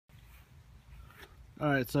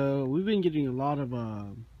Alright, so we've been getting a lot of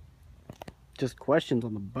just questions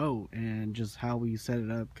on the boat and just how we set it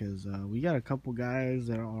up, because we got a couple guys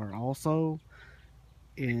that are also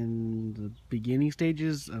in the beginning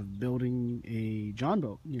stages of building a Jon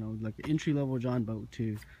Boat, you know, like an entry-level Jon Boat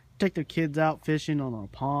to take their kids out fishing on a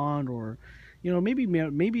pond, or you know,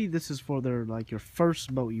 maybe this is for their, like, your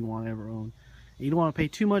first boat you want to ever own. You don't want to pay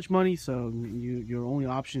too much money, so your only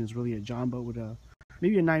option is really a Jon Boat with a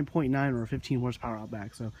maybe a 9.9 or a 15 horsepower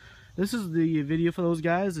Outback. So this is the video for those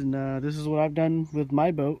guys, and this is what I've done with my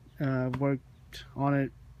boat. I've worked on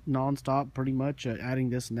it non-stop pretty much, adding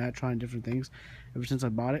this and that, trying different things ever since I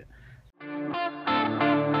bought it.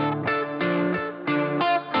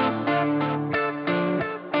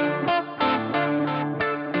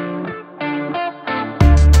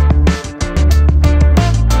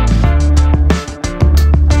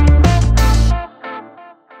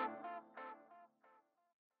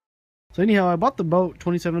 So anyhow, I bought the boat,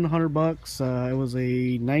 $2,700. It was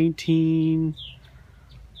a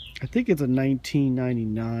I think it's a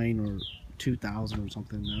 1999 or 2000 or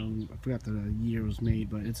something. I forgot the year it was made,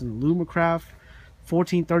 but it's an Alumacraft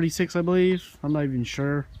 1436, I believe. I'm not even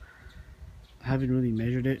sure. I haven't really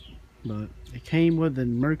measured it, but it came with the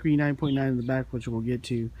Mercury 9.9 in the back, which we'll get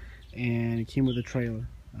to, and it came with a trailer.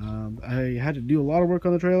 I had to do a lot of work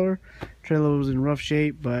on the trailer. Trailer was in rough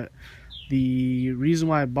shape, but the reason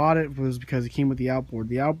why I bought it was because it came with the outboard.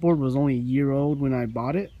 The outboard was only a year old when I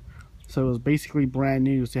bought it, so it was basically brand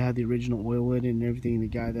new. So it had the original oil lid and everything. The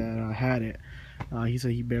guy that had it, he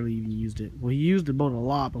said he barely even used it. Well, he used the boat a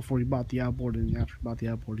lot before he bought the outboard, and after he bought the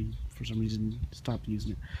outboard, he for some reason stopped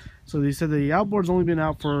using it. So they said the outboard's only been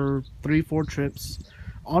out for 3-4 trips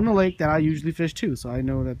on the lake that I usually fish too. So I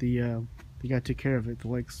know that the guy took care of it. The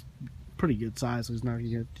lake's pretty good size, so he's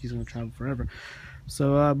gonna travel forever.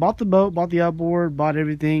 So bought the boat, bought the outboard, bought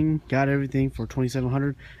everything, got everything for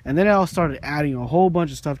 $2,700, and then I started adding a whole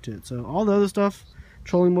bunch of stuff to it. So all the other stuff,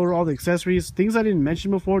 trolling motor, all the accessories, things I didn't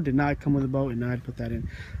mention before, did not come with the boat, and now I had to put that in.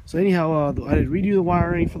 So anyhow, I did redo the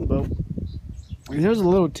wiring for the boat. And here's a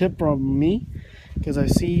little tip from me, because I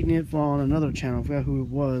seen it on another channel. I forgot who it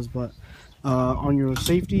was, but on your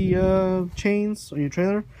safety chains on your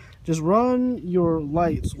trailer, just run your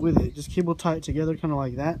lights with it. Just cable tie it together, kind of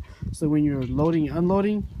like that. So when you're loading and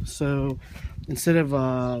unloading, so instead of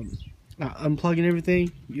unplugging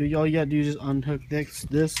everything, all you gotta do is just unhook this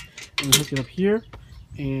and hook it up here,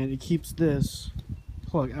 and it keeps this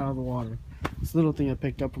plug out of the water. It's a little thing I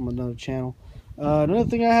picked up from another channel. Another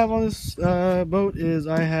thing I have on this boat is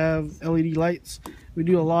I have LED lights. We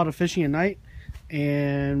do a lot of fishing at night,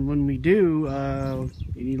 and when we do,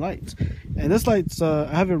 you need lights. And this light's I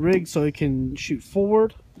have it rigged so it can shoot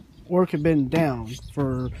forward or it can bend down.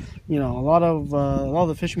 For, you know, a lot of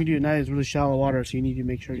the fishing we do at night is really shallow water, so you need to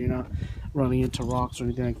make sure you're not running into rocks or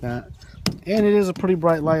anything like that. And it is a pretty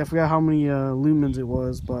bright light. I forgot how many lumens it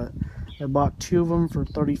was, but I bought 2 of them for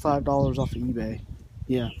 $35 off of eBay.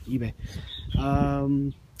 Yeah, eBay.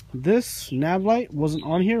 This nav light wasn't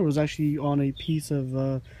on here. It was actually on a piece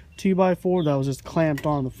of 2x4 that was just clamped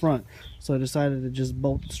on the front. So I decided to just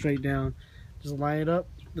bolt it straight down. Just line it up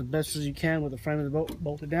the best as you can with the frame of the boat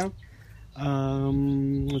bolted down.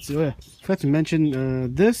 Let's see. Oh yeah, forgot to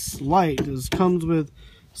mention, this light comes with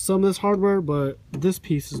some of this hardware, but this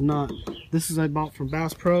piece is not. This is I bought from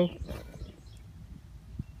Bass Pro.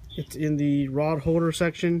 It's in the rod holder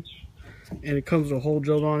section, and it comes with a hole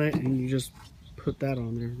drilled on it, and you just put that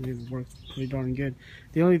on there. It works pretty darn good.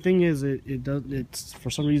 The only thing is it's for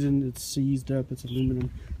some reason it's seized up. It's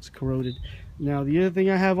aluminum. It's corroded. Now the other thing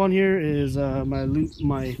I have on here is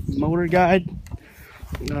my motor guide,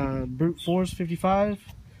 Brute Force 55,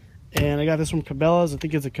 and I got this from Cabela's. I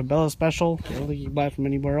think it's a Cabela special. I don't think you can buy it from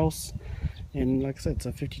anywhere else. And like I said, it's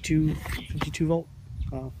a 52 volt,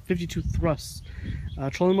 52 thrust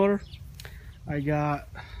trolling motor. I got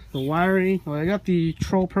the wiring. Well, I got the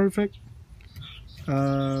Troll Perfect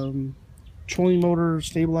trolling motor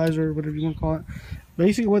stabilizer, whatever you want to call it.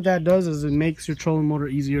 Basically what that does is it makes your trolling motor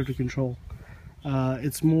easier to control.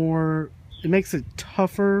 It makes it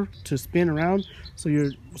tougher to spin around, so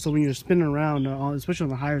when you're spinning around, especially on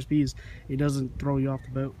the higher speeds, it doesn't throw you off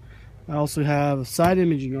the boat. I also have side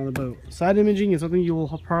imaging on the boat. Side imaging is something you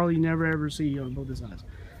will probably never ever see on a boat this size.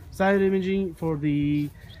 Side imaging for the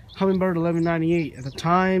Humminbird 1198. At the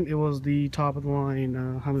time, it was the top of the line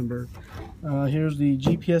Humminbird. Here's the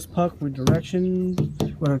GPS puck with direction,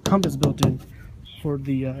 with a compass built in for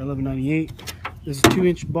the 1198. This is a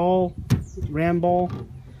 2-inch ball, ram ball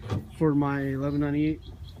for my 1198.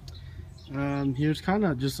 Here's kind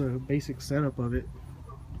of just a basic setup of it.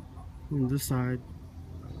 On this side,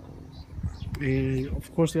 And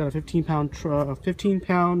of course, we got a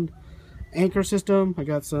 15-pound anchor system. I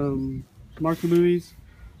got some Mercury buoys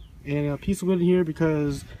and a piece of wood in here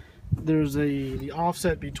because there's the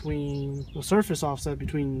offset between the surface offset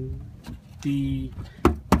between the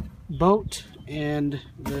boat and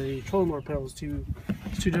the trolling motor pedal is too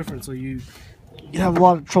different, so you have a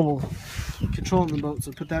lot of trouble controlling the boat.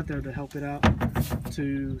 So put that there to help it out, so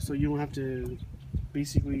you don't have to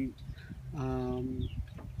basically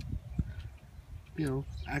you know,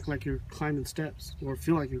 act like you're climbing steps or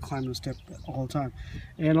feel like you're climbing a step all the time.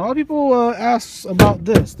 And a lot of people ask about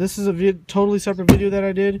this. This is a totally separate video that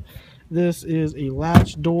I did. This is a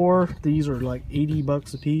latch door. These are like 80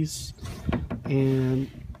 bucks a piece,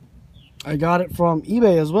 and I got it from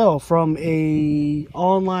eBay as well, from a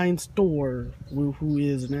online store who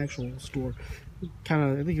is an actual store. Kind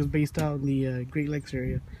of, I think it's based out in the Great Lakes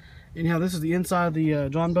area. Anyhow, this is the inside of the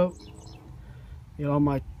Jon Boat. You know, all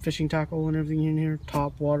my fishing tackle and everything in here.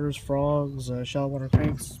 Top waters, frogs, shallow water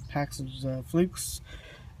cranks, packs of flukes.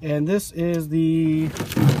 And this is the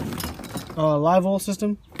live oil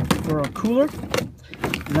system for a cooler.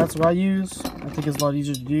 And that's what I use. I think it's a lot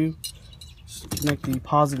easier to do. Just connect the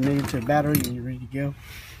positive and negative to a battery and you're ready to go.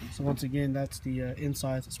 So once again, that's the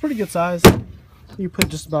inside. It's pretty good size. You put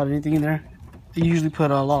just about anything in there. You usually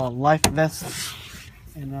put a lot of life vests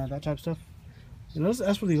and that type of stuff. And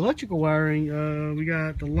as for the electrical wiring, we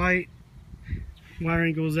got the light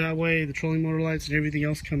wiring goes that way, the trolling motor lights, and everything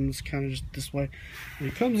else comes kind of just this way. And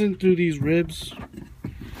it comes in through these ribs.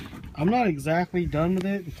 I'm not exactly done with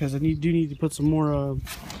it because I do need to put some more of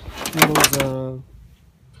those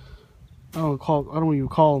I don't know what you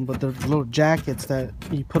call them, but they're little jackets that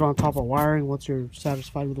you put on top of wiring once you're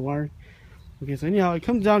satisfied with the wiring. Okay, so anyhow, it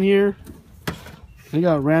comes down here. You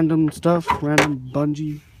got random stuff, random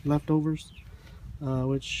bungee leftovers,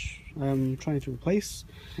 which I'm trying to replace.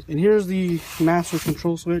 And here's the master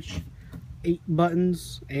control switch, 8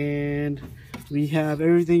 buttons, and we have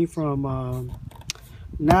everything from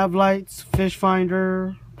nav lights, fish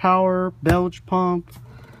finder, power, bilge pump,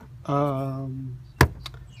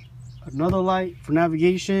 another light for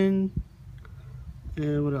navigation,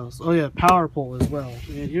 and what else? Oh yeah, power pole as well.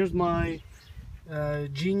 And here's my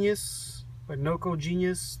Genius, a Noco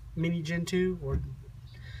Genius Mini Gen 2 or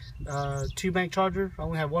 2-bank charger. I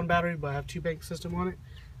only have 1 battery, but I have 2-bank system on it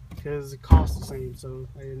because it costs the same, so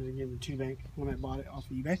I ended up getting the 2-bank when I bought it off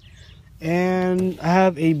of eBay. And I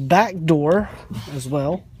have a back door as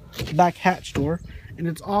well, back hatch door, and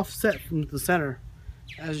it's offset from the center,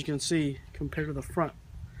 as you can see, compared to the front,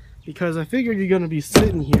 because I figured you're going to be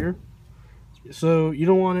sitting here, so you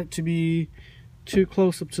don't want it to be too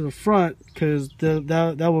close up to the front, because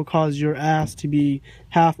that will cause your ass to be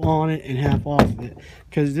half on it and half off of it,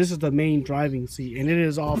 because this is the main driving seat and it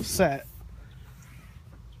is offset.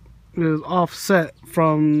 It is offset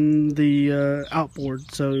from the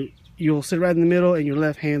outboard, so you'll sit right in the middle and your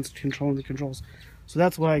left hand's controlling the controls. So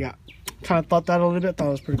that's what I got. Kind of thought that a little bit, thought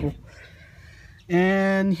it was pretty cool.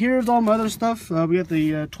 And here's all my other stuff. We got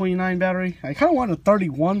the 29 battery. I kind of wanted a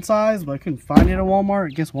 31 size, but I couldn't find it at Walmart. I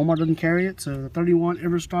guess Walmart doesn't carry it. So the 31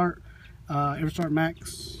 EverStart, EverStart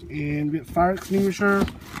Max, and we got fire extinguisher.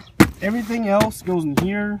 Everything else goes in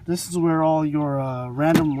here. This is where all your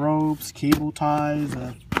random ropes, cable ties,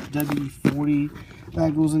 WD-40,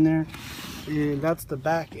 that goes in there. And that's the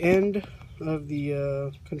back end of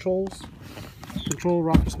the control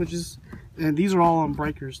rocker switches. And these are all on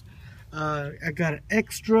breakers. I got an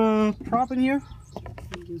extra prop in here.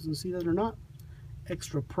 You guys can see that or not.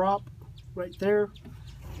 Extra prop right there.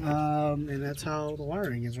 And that's how the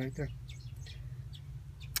wiring is right there.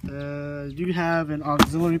 You have an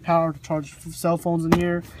auxiliary power to charge cell phones in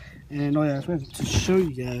here. And oh yeah, I forgot to show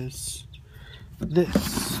you guys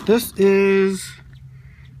this. This is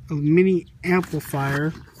a mini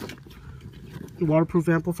amplifier, waterproof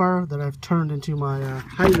amplifier that I've turned into my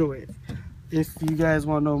hydrowave. If you guys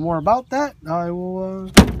want to know more about that, I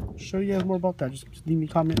will show you guys more about that. Just leave me a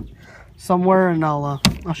comment somewhere and I'll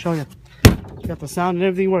show you. Got the sound and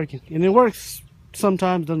everything working, and it works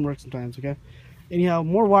sometimes, doesn't work sometimes. Okay. Anyhow,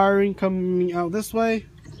 more wiring coming out this way.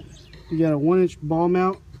 You got a 1-inch ball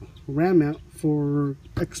mount, ram mount for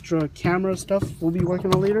extra camera stuff we'll be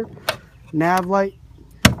working on later. Nav light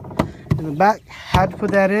in the back, had to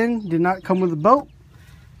put that in. Did not come with the boat.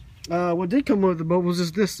 What did come with the boat was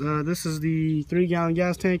just this. This is the 3-gallon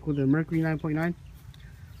gas tank with the Mercury 9.9.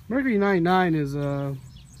 Mercury 9.9 is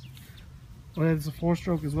well, it's a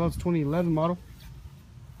 4-stroke as well. It's 2011 model.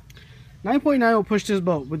 9.9 will push this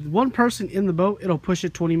boat. With one person in the boat, it'll push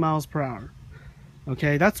it 20 miles per hour.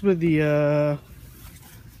 Okay, that's with the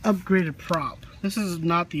upgraded prop. This is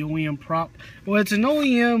not the OEM prop. Well, it's an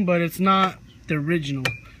OEM, but it's not the original.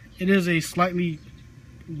 It is a slightly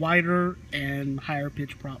wider and higher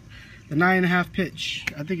pitch prop. The 9.5 pitch,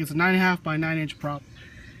 I think it's a 9.5 by 9 inch prop,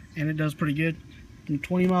 and it does pretty good. From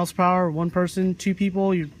 20 miles per hour, one person, 2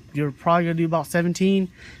 people, you're probably gonna do about 17.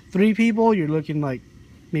 3 people, you're looking like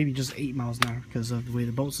maybe just 8 miles an hour because of the way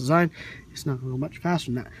the boat's designed. It's not gonna go much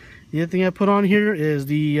faster than that. The other thing I put on here is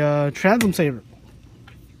the transom saver.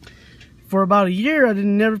 For about a year, I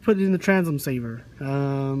never put it in the transom saver.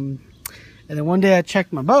 And then one day I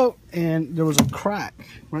checked my boat, and there was a crack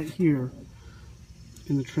right here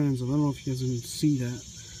in the transom. I don't know if you guys can see that,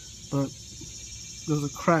 but there's a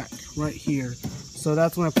crack right here. So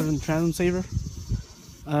that's when I put it in the transom saver.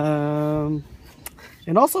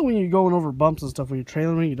 And also when you're going over bumps and stuff, when you're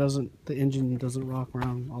trailering, the engine doesn't rock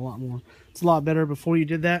around a lot more. It's a lot better. Before you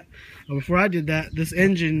did that, or before I did that, this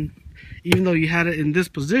engine, even though you had it in this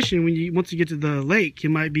position, once you get to the lake, it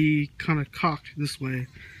might be kind of cocked this way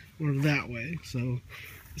or that way. So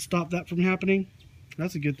stop that from happening.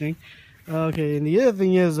 That's a good thing. Okay, and the other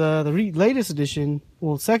thing is the latest edition,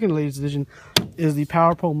 well, second latest edition, is the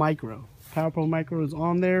PowerPro Micro. PowerPro Micro is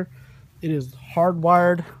on there. It is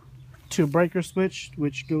hardwired to a breaker switch,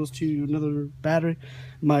 which goes to another battery,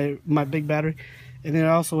 my big battery. And then I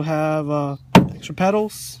also have extra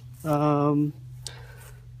pedals.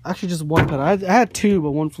 Actually just one pedal. I had 2,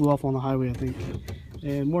 but one flew off on the highway, I think.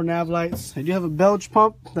 And more nav lights. I do have a bilge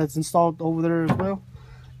pump that's installed over there as well.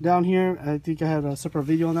 Down here, I think I had a separate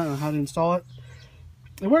video on that on how to install it.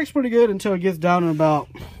 It works pretty good until it gets down to about,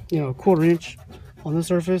 a 1/4 inch on the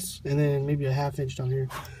surface, and then maybe a 1/2 inch down here,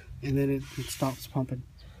 and then it stops pumping.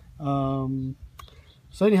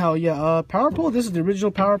 So anyhow, yeah, power pole. This is the original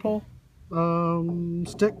power pole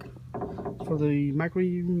stick for the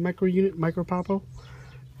micro power pole,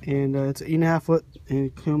 and it's 8.5 foot, and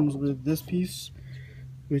it comes with this piece,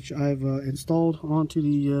 which I've installed onto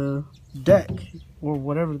the deck, or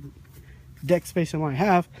whatever deck space I might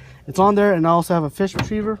have. It's on there, and I also have a fishing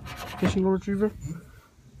retriever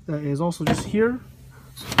that is also just here,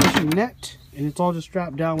 fishing net, and it's all just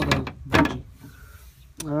strapped down with a bungee.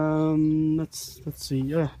 Let's see.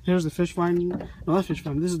 Yeah, here's the fish finder. No, not fish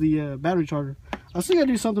finder. This is the battery charger. I was thinking I'd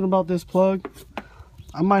do something about this plug.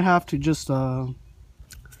 I might have to just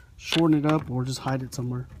shorten it up or just hide it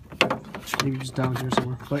somewhere. Maybe just down here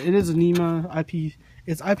somewhere. But it is a NEMA IP.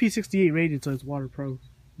 It's IP68 rated, so it's waterproof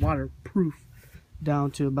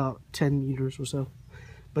down to about 10 meters or so.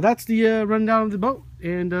 But that's the rundown of the boat.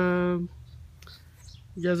 And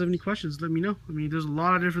you guys have any questions, let me know. I mean, there's a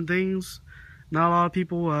lot of different things. Not a lot of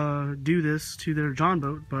people do this to their Jon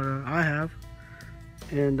Boat, but I have.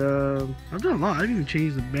 And I've done a lot. I've even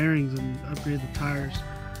changed the bearings and upgraded the tires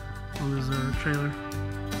on this trailer.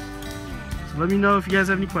 So let me know if you guys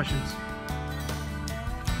have any questions.